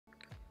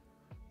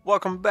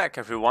Welcome back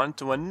everyone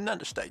to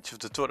another stage of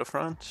the Tour de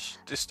France.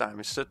 This time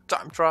it's the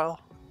time trial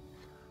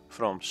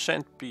from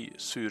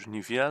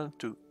Saint-Pée-sur-Nivelle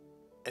to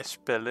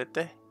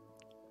Espelette.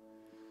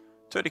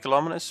 30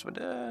 kilometers with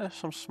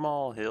some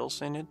small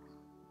hills in it.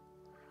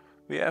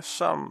 We have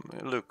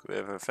we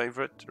have a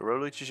favorite, the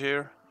Roglic is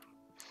here.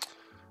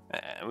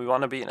 And we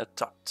want to be in the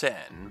top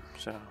 10,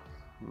 so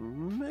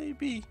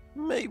maybe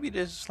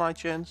there's a slight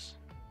chance.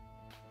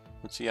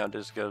 Let's see how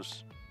this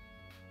goes.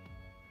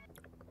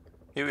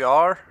 Here we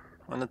are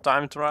on the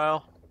time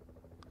trial.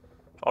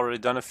 Already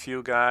done a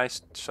few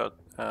guys so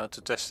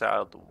to test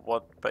out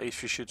what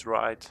pace you should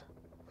ride.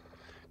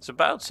 It's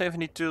about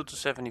 72 to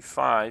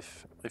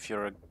 75 if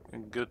you're a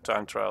good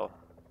time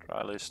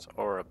trialist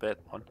or a bad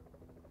one.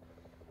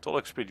 It all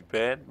looks pretty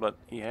bad, but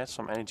he had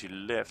some energy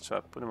left, so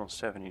I put him on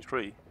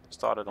 73.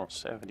 Started on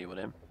 70 with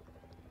him.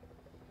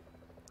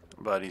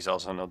 But he's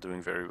also not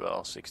doing very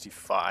well,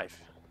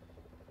 65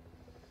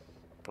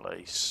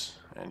 place.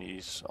 And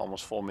he's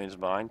almost 4 minutes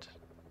behind.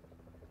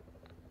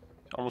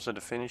 Almost at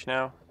the finish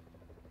now.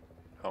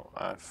 Oh,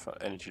 I have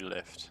energy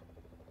left.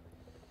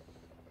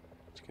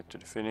 Let's get to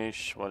the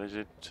finish. What is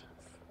it?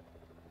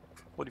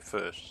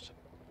 41st.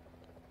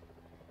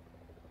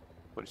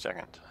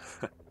 42nd.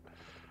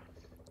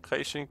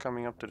 Geesink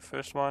coming up to the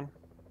first one.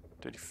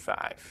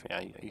 35.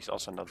 Yeah, he's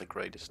also not the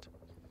greatest.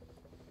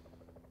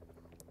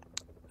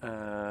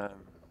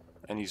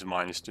 And he's a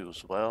 -2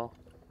 as well.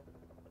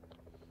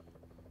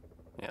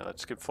 Yeah,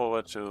 let's skip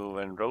forward to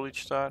when Roglic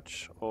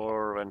starts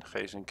or when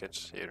Geesink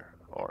gets here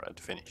or at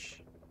the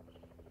finish.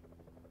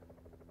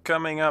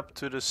 Coming up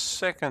to the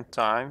second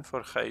time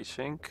for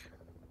Geesink.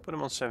 Put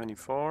him on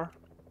 74.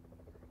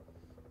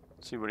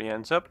 Let's see where he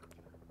ends up.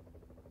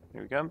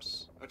 Here he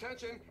comes.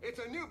 Attention, it's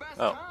a new best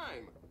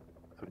time.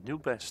 A new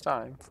best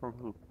time from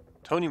who?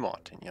 Tony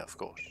Martin, yeah, of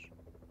course.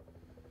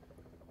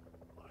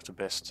 One of the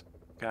best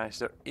guys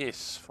there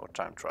is for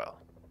time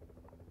trial.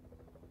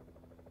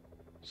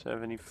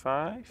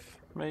 75,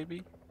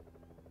 maybe.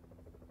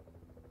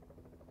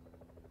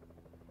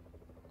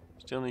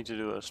 Still need to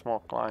do a small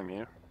climb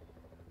here.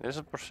 There's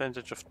a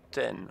percentage of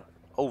 10,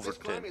 over 10.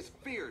 This climb is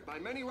feared by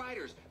many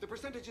riders. The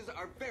percentages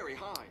are very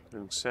high.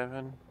 Doing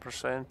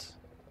 7%.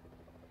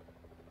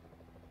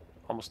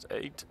 Almost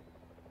 8.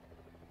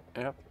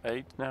 Yep,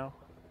 8 now.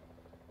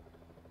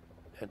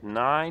 At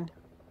 9,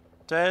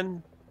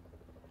 10.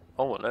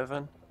 Oh,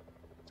 11.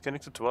 It's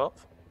getting to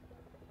 12.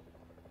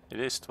 It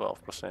is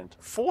 12%.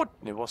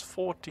 It was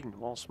 14,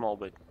 one small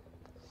bit.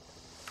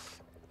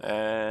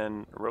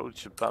 And Road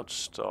is about to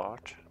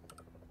start.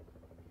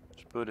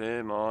 Let's put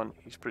him on.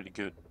 He's pretty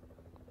good.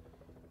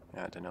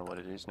 Yeah, I don't know what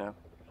it is now.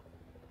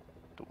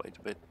 To wait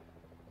a bit.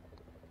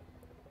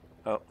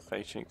 Oh,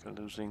 Geesink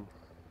losing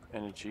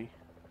energy.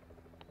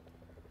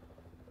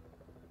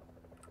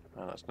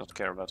 Well, let's not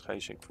care about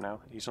Geesink for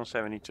now. He's on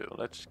 72.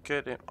 Let's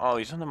get him. Oh,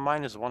 he's on a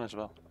 -1 as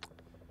well.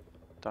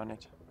 Darn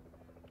it.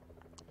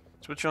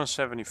 Switch on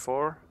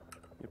 74.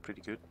 You're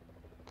pretty good.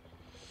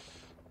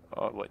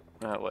 Oh, wait.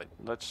 Wait.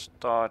 Let's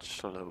start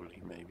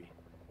slowly, maybe.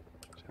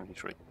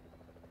 73.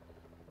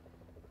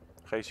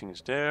 Geesink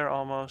is there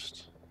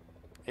almost.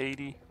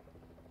 80.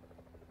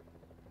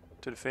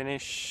 To the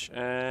finish.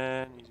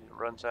 And he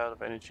runs out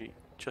of energy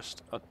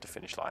just at the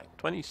finish line.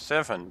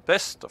 27.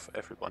 Best of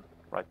everyone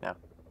right now.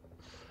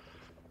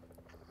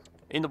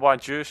 In the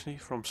white jersey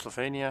from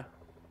Slovenia.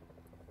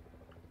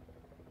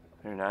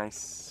 Very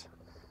nice.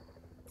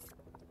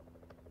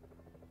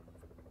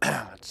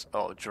 That's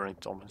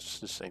Geraint Thomas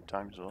the same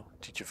time as well.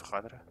 Tietje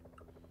Vergaderen.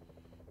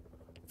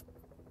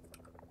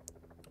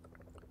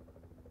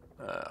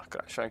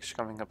 Kruijswijk is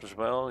coming up as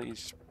well.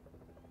 He's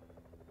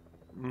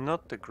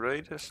not the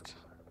greatest,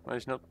 but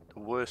he's not the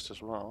worst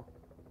as well.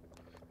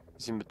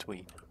 He's in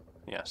between.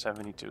 Yeah,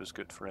 72 is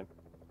good for him.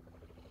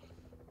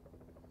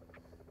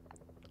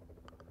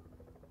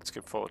 Let's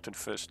skip forward to the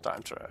first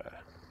time.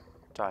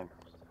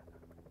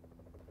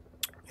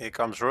 Here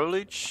comes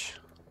Roglic.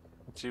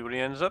 Let's see where he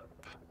ends up.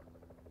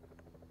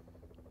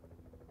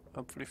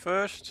 Hopefully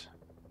first.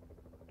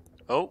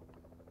 Oh,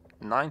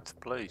 9th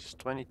place,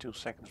 22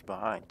 seconds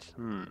behind.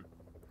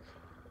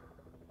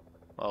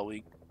 Well,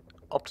 we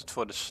opted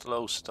for the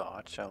slow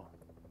start, so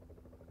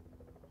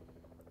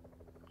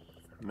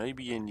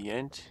maybe in the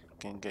end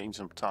can gain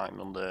some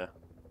time on the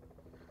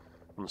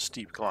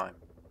steep climb.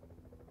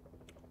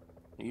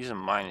 He's a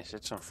minus,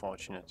 that's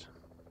unfortunate.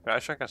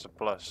 Kruijswijk has a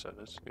plus, so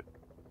that's good.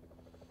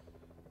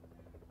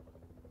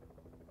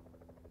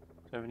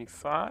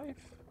 75?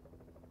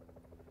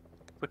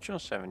 Put you on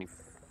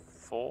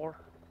 74?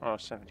 Oh,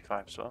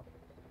 75 as well.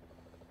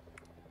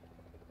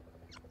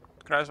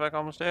 Kruijswijk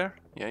almost there?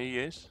 Yeah, he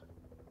is.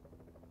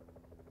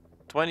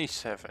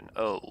 27.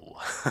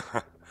 Oh.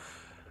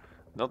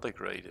 Not the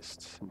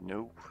greatest.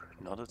 No,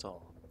 not at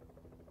all.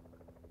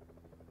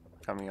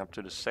 Coming up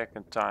to the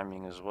second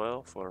timing as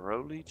well for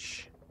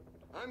Roglic.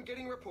 I'm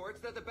getting reports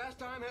that the best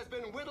time has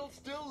been whittled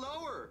still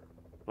lower.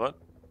 What?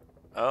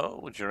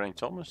 Oh, Geraint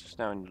Thomas is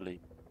now in the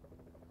lead.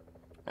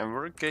 And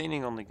we're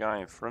gaining on the guy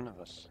in front of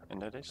us.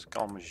 And that is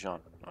Calme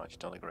Jean. Oh, he's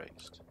not the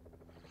greatest.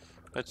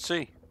 Let's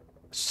see.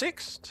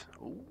 6th.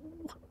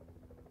 Ooh.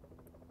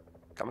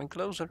 Coming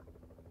closer.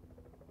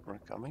 We're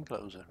coming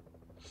closer.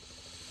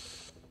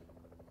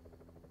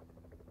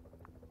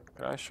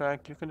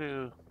 Kruiswijk, you can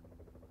do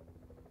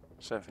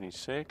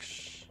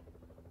 76.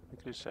 You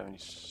can do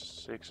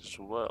 76 as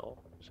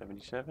well.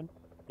 77?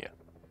 Yeah.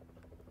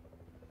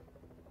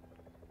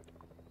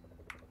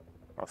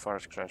 How far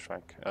is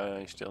Kruiswijk?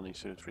 He still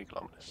needs to do 3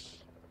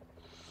 kilometers.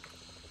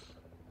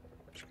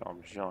 Here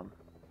comes John.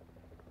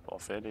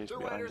 Valverde is The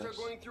behind riders us.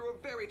 are going through a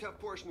very tough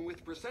portion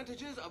with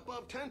percentages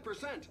above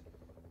 10%.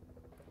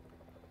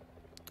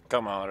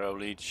 Come on,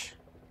 Roglic.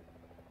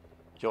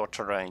 Your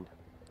terrain.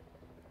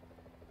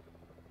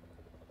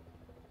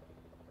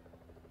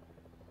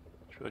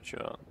 Put you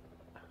on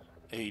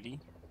 80.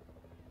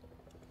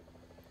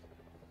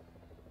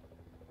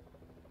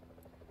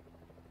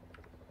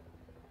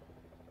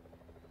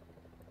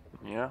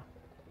 Yeah.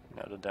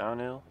 Now the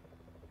downhill.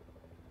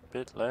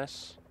 Bit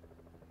less.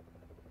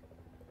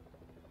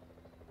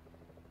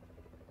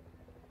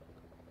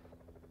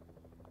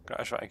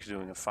 Kruiswijk is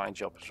doing a fine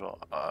job as well.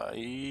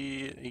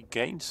 He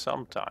gained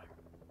some time.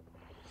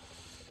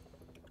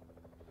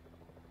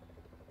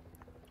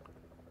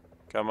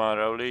 Come on,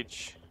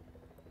 Roglic.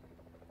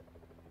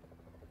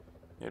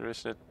 Here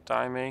is the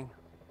timing.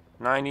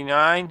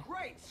 99.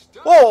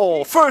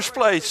 Whoa! First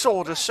place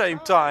all at the same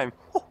time.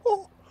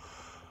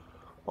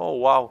 Oh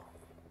wow.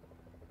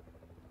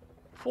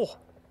 Whoa.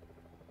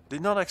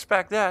 Did not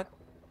expect that.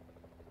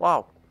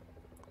 Wow.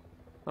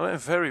 That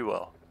went very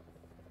well.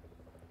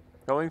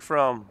 Going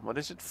from, what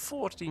is it,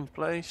 14th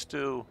place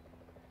to,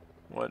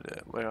 what?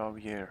 Where are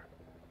we here?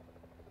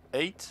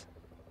 8th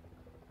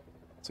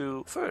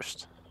to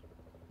 1st.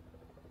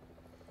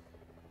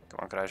 Come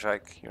on,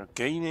 Kruiswijk, you're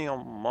gaining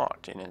on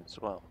Martin as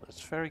well.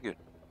 That's very good.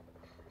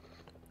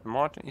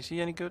 Martin, is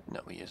he any good?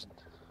 No, he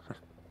isn't.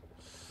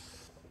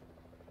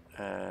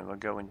 We're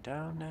going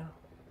down now.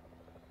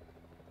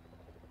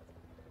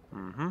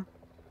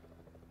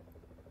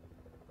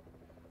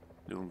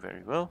 Doing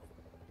very well.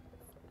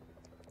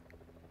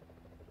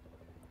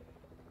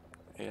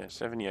 Yeah,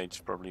 78 is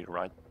probably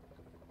right.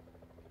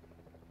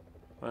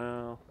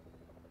 Well,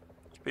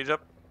 speed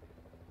up.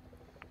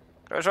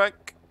 Kruiswijk.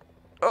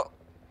 Oh,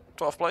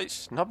 12th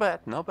place. Not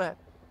bad, not bad.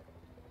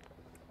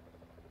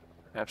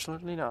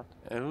 Absolutely not.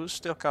 Who's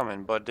still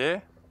coming? But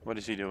there? What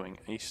is he doing?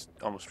 He's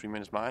almost 3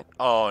 minutes behind.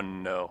 Oh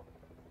no.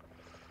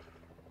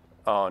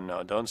 Oh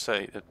no, don't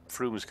say that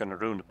Froome is gonna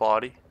ruin the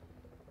party.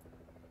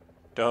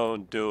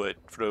 Don't do it,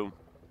 Froome.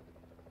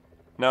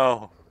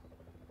 No.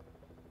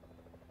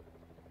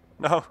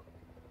 No.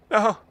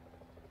 No.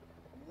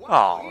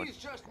 Oh.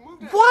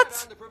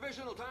 What?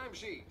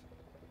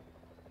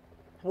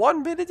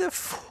 1 minute and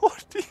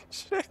 40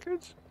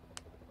 seconds.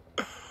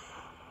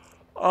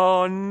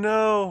 Oh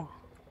no.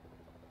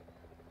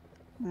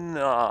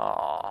 No.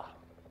 Oh,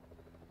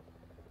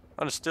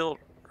 there's still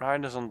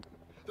riders on.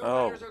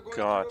 Oh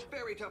god.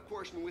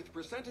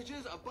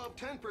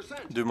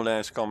 Dumoulin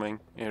is coming.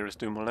 Here is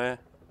Dumoulin.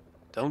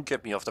 Don't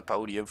get me off the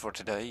podium for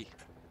today.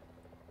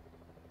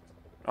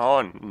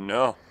 Oh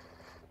no.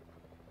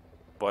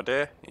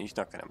 Bode, he's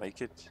not gonna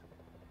make it.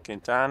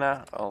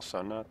 Quintana,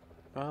 also not.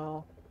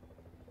 Well.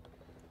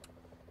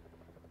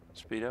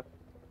 Speed up.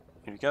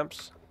 Here he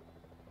comes.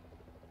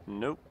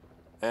 Nope.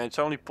 And it's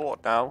only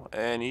Port now.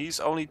 And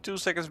he's only 2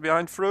 seconds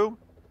behind Froome.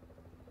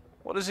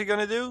 What is he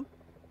gonna do?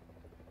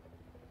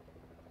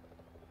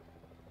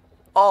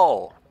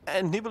 Oh,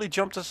 and Nibali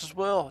jumped us as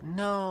well.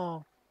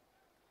 No.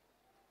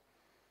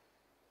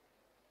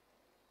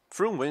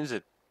 Froome wins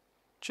it.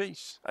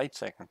 Jeez, 8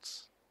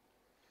 seconds.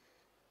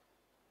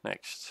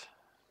 Next.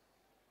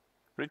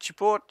 Richie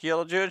Port,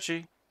 yellow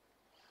jersey.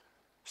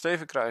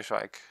 Steven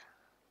Kruiswijk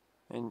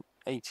in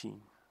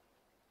 18.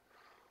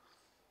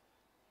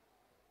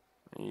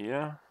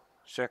 Yeah,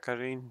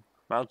 Zakarin,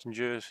 mountain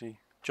jersey.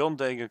 John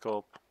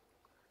Degenkop.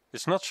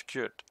 It's not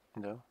secured,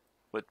 though,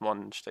 with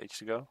 1 stage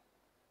to go.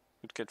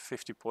 Could get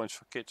 50 points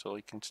for Kittel,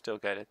 he can still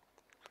get it.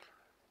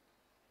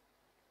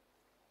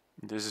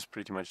 This is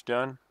pretty much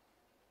done.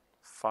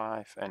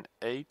 5 and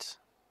 8,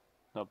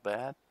 not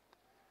bad.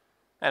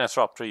 And a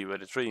top 3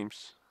 with the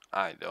dreams.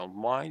 I don't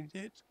mind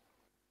it.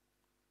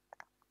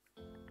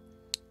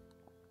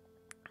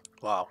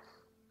 Wow.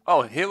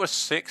 Oh, here was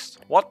 6th.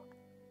 What?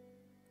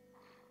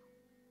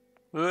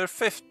 We were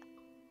 5th.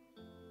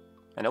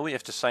 I know we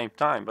have the same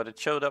time, but it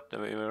showed up that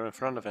we were in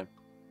front of him.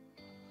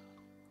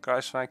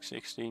 Kruiswijk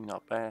 16,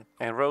 not bad.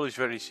 And Roglic,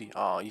 where is he?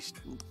 Oh, he's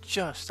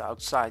just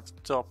outside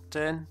the top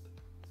 10.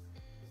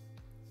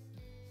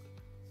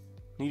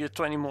 Needed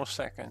 20 more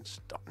seconds.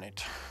 Darn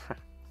it.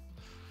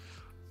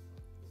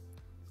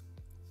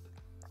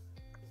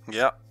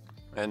 Yeah,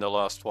 and the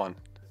last one.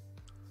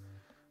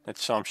 At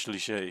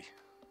Champs-Élysées.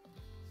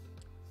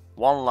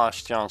 One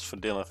last chance for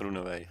Dylan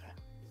Groenewegen.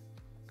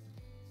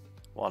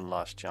 One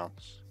last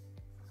chance.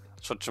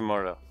 So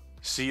tomorrow.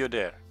 See you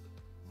there.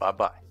 Bye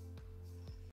bye.